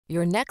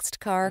Your next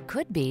car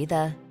could be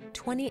the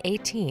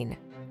 2018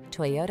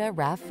 Toyota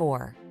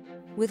RAV4.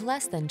 With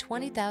less than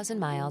 20,000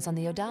 miles on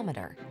the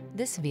odometer,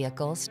 this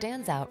vehicle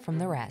stands out from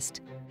the rest.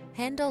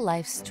 Handle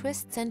life's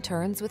twists and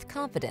turns with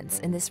confidence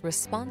in this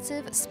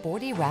responsive,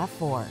 sporty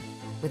RAV4.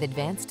 With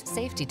advanced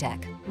safety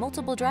tech,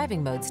 multiple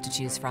driving modes to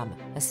choose from,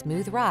 a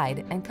smooth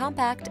ride, and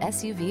compact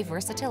SUV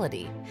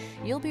versatility,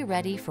 you'll be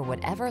ready for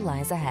whatever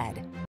lies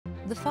ahead.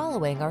 The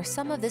following are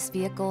some of this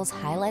vehicle's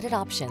highlighted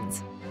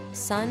options: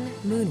 sun,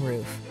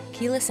 moonroof,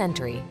 keyless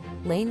entry,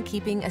 lane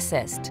keeping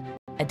assist,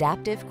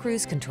 adaptive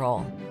cruise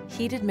control,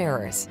 heated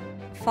mirrors,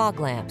 fog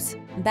lamps,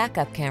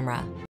 backup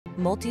camera,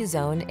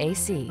 multi-zone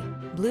AC,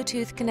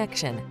 Bluetooth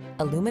connection,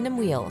 aluminum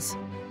wheels.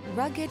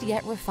 Rugged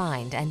yet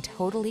refined and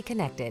totally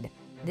connected,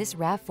 this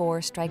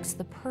RAV4 strikes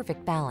the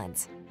perfect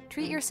balance.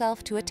 Treat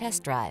yourself to a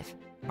test drive.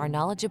 Our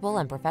knowledgeable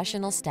and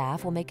professional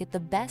staff will make it the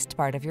best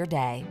part of your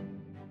day.